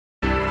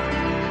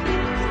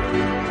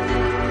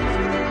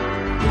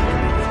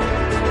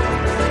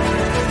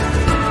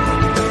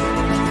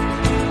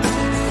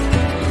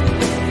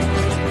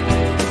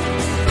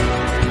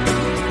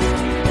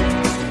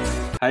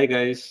Hi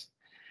guys,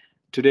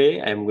 today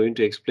I'm going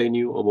to explain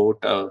you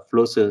about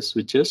flow cell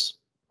switches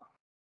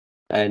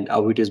and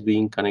how it is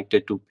being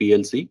connected to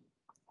PLC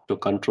to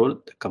control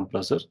the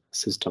compressor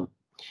system.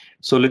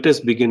 So let us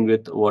begin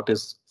with what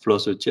is flow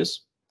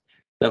switches.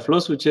 The flow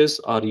switches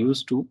are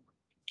used to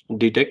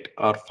detect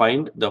or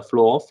find the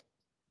flow of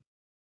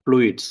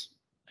fluids.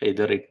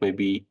 Either it may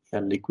be a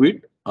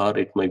liquid or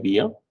it may be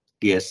a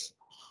gas.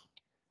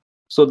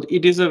 So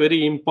it is a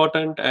very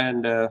important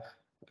and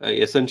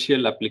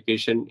essential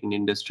application in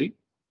industry.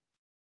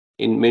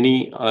 In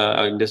many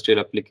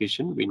industrial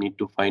application, we need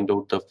to find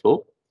out the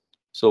flow.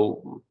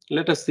 So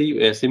let us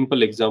see a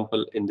simple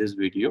example in this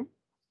video.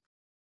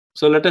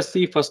 So let us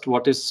see first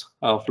what is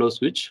a flow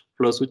switch.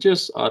 Flow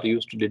switches are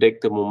used to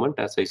detect the movement,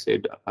 as I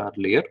said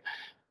earlier,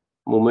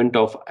 movement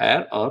of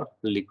air or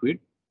liquid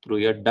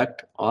through a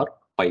duct or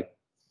pipe.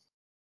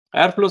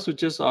 Airflow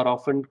switches are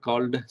often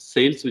called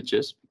sail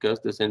switches because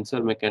the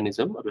sensor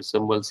mechanism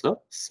resembles a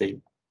sail.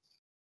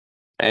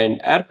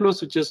 And airflow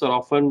switches are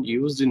often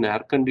used in air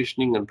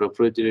conditioning and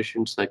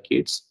refrigeration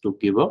circuits to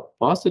give a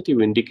positive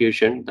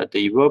indication that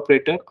the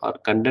evaporator or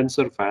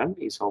condenser fan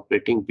is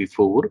operating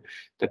before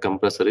the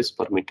compressor is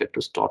permitted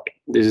to start.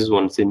 This is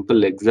one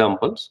simple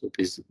example. So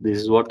this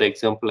is what the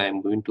example I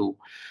am going to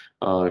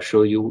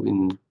show you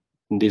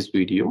in this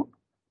video.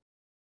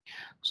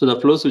 So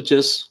the flow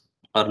switches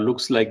are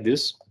looks like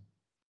this,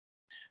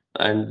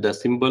 and the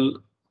symbol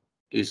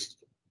is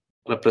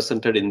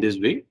represented in this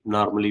way: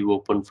 normally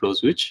open flow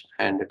switch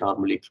and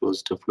normally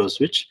closed flow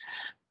switch.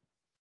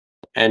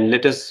 And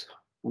let us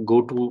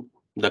go to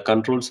the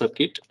control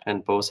circuit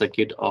and power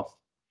circuit of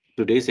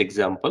today's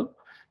example.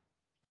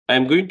 I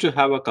am going to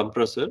have a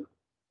compressor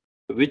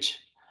which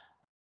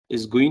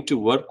is going to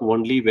work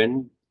only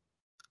when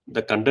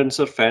the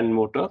condenser fan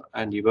motor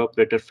and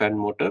evaporator fan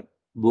motor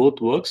both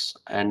works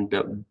and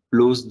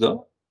blows the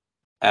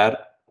air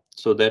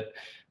so that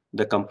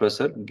the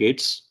compressor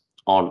gets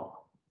on.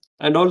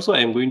 And also I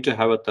am going to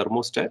have a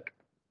thermostat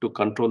to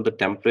control the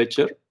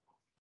temperature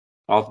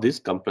of this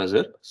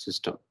compressor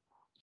system.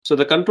 So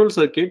the control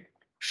circuit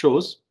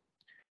shows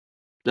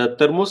the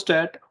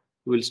thermostat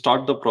will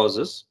start the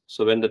process.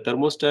 So when the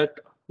thermostat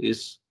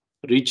is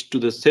reached to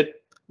the set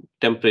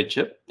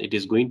temperature, it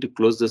is going to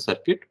close the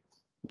circuit.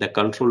 The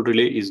control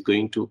relay is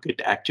going to get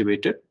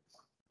activated.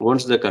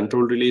 Once the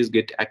control relays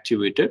get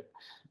activated,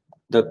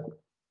 the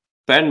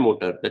fan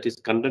motor, that is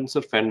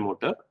condenser fan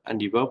motor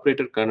and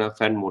evaporator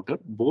fan motor,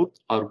 both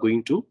are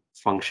going to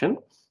function.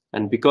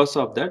 And because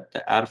of that,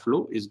 the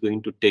airflow is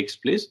going to take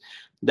place.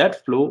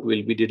 That flow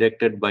will be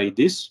detected by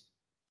this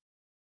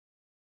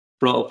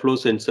flow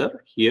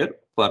sensor here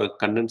for a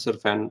condenser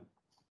fan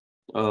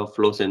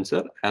flow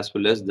sensor, as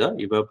well as the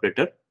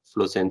evaporator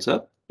flow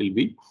sensor will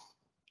be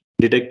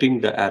detecting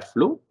the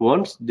airflow.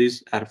 Once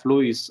this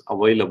airflow is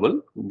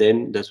available,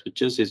 then the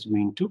switches is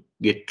going to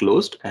get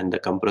closed and the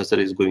compressor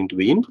is going to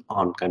be in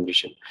on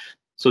condition.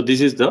 So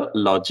this is the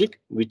logic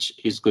which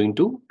is going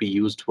to be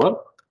used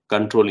for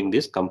controlling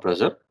this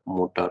compressor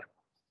motor.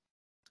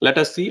 Let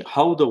us see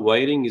how the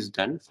wiring is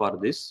done for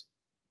this.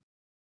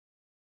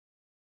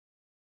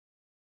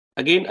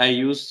 Again, I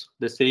use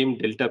the same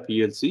Delta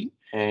PLC,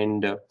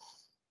 and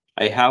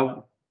I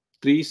have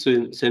three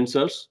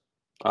sensors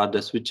or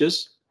the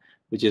switches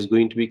which is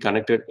going to be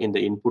connected in the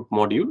input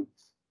module.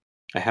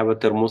 I have a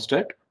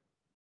thermostat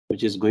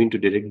which is going to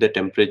detect the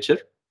temperature,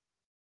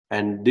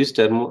 and this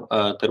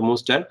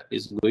thermostat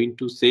is going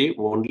to say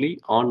only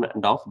on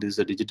and off. This is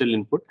a digital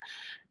input,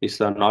 it's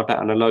not an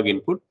analog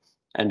input.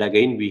 And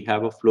again, we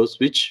have a flow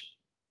switch,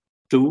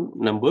 two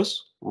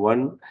numbers,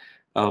 one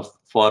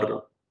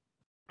for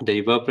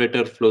the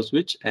evaporator flow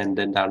switch, and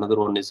then the another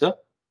one is a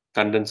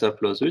condenser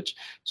flow switch.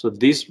 So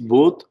these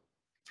both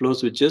flow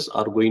switches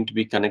are going to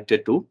be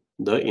connected to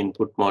the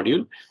input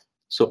module.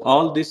 So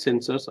all these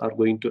sensors are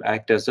going to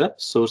act as a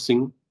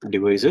sourcing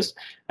devices,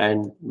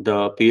 and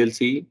the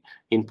PLC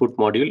input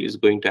module is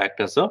going to act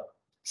as a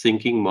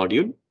syncing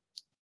module.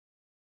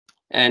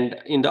 And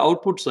in the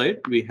output side,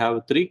 we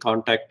have three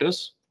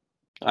contactors.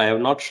 I have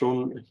not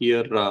shown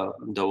here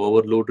the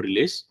overload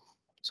relays.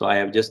 So I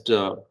have just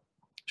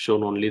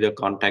shown only the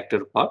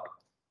contactor part.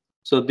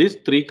 So these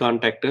three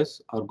contactors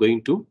are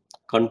going to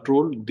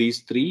control these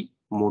three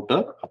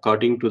motor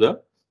according to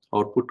the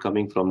output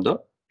coming from the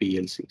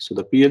PLC. So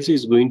the PLC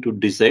is going to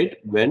decide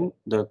when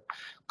the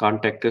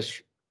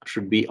contactors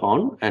should be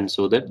on, and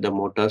so that the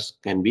motors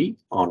can be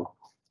on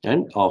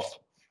and off.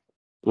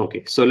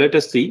 Okay, so let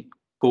us see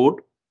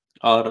code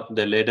or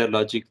the ladder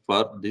logic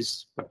for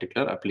this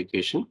particular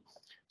application.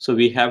 So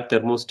we have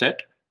thermostat,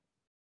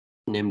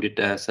 named it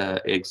as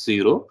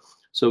X0.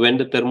 So when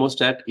the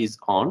thermostat is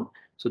on,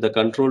 so the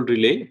control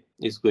relay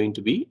is going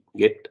to be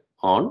get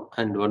on,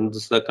 and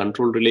once the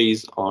control relay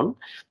is on,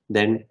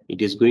 then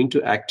it is going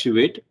to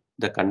activate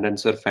the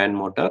condenser fan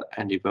motor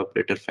and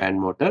evaporator fan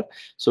motor.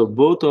 So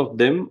both of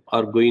them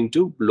are going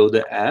to blow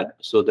the air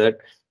so that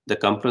the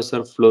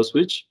compressor flow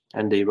switch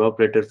and the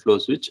evaporator flow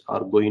switch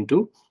are going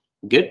to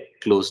get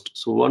closed.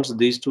 So once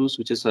these two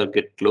switches are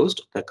get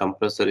closed, the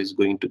compressor is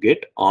going to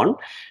get on,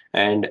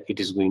 and it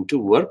is going to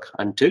work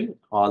until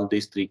all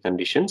these three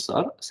conditions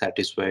are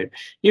satisfied.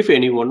 If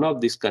any one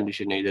of these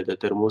condition, either the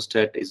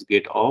thermostat is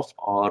get off,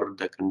 or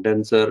the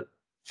condenser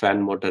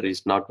fan motor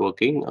is not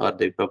working, or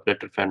the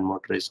evaporator fan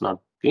motor is not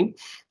working,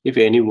 if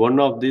any one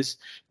of these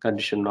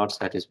condition not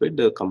satisfied,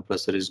 the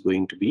compressor is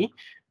going to be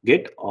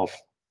get off.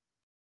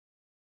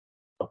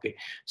 Okay,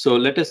 so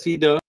let us see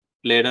the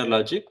ladder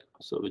logic.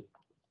 So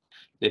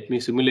let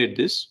me simulate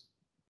this.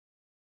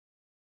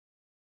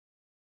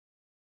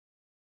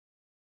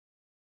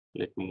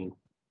 Let me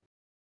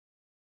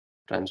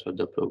transfer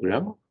the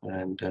program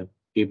and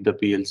keep the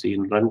PLC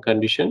in run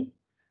condition.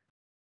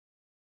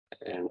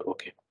 And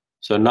okay,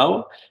 so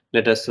now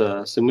let us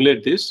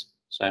simulate this.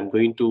 So I'm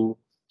going to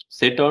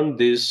set on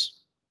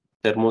this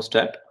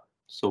thermostat.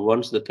 So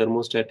once the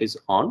thermostat is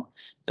on,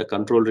 the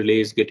control relay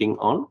is getting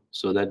on,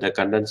 so that the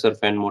condenser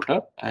fan motor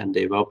and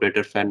the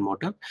evaporator fan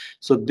motor.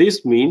 So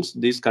this means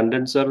this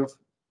condenser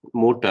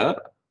motor,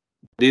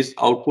 this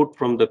output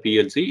from the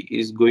PLC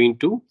is going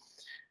to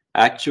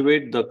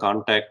actuate the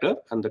contactor,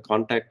 and the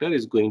contactor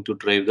is going to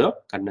drive the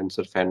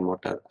condenser fan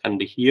motor.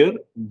 And here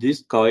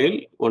this coil,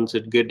 once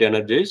it get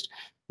energized,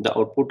 the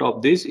output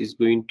of this is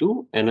going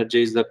to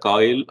energize the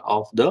coil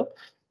of the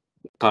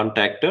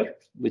contactor,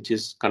 which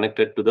is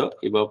connected to the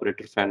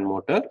evaporator fan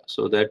motor,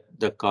 so that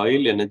the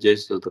coil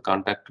energizes, so the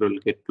contactor will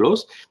get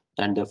closed,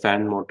 and the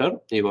fan motor,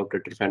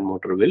 evaporator fan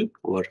motor, will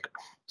work.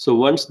 So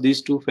once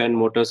these two fan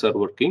motors are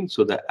working,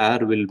 so the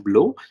air will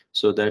blow,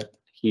 so that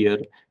here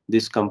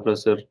this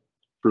compressor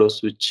flow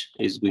switch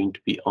is going to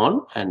be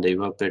on, and the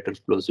evaporator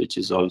flow switch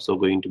is also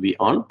going to be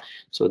on,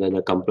 so that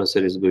the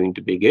compressor is going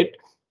to be get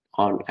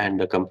on, and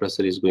the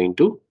compressor is going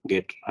to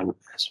get run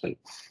as well.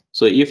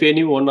 So if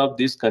any one of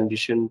these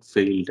condition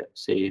failed,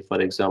 say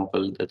for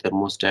example the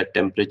thermostat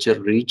temperature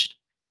reached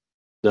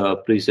the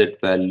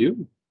preset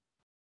value,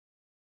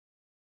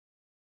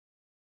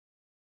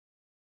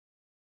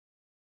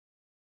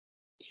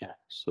 yeah,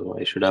 so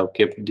I should have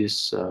kept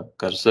this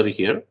cursor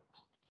here.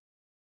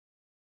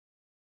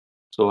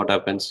 So what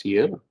happens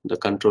here, the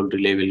control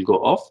relay will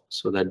go off,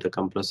 so that the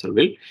compressor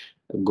will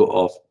go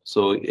off.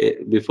 So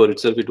before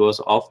itself it was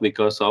off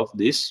because of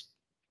this,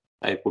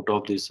 I put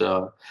off this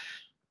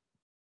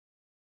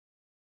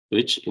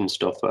switch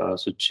instead of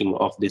switching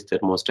off this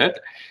thermostat.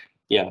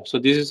 Yeah, so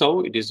this is how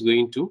it is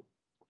going to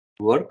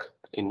work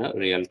in a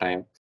real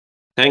time.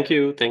 Thank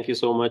you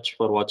so much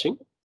for watching.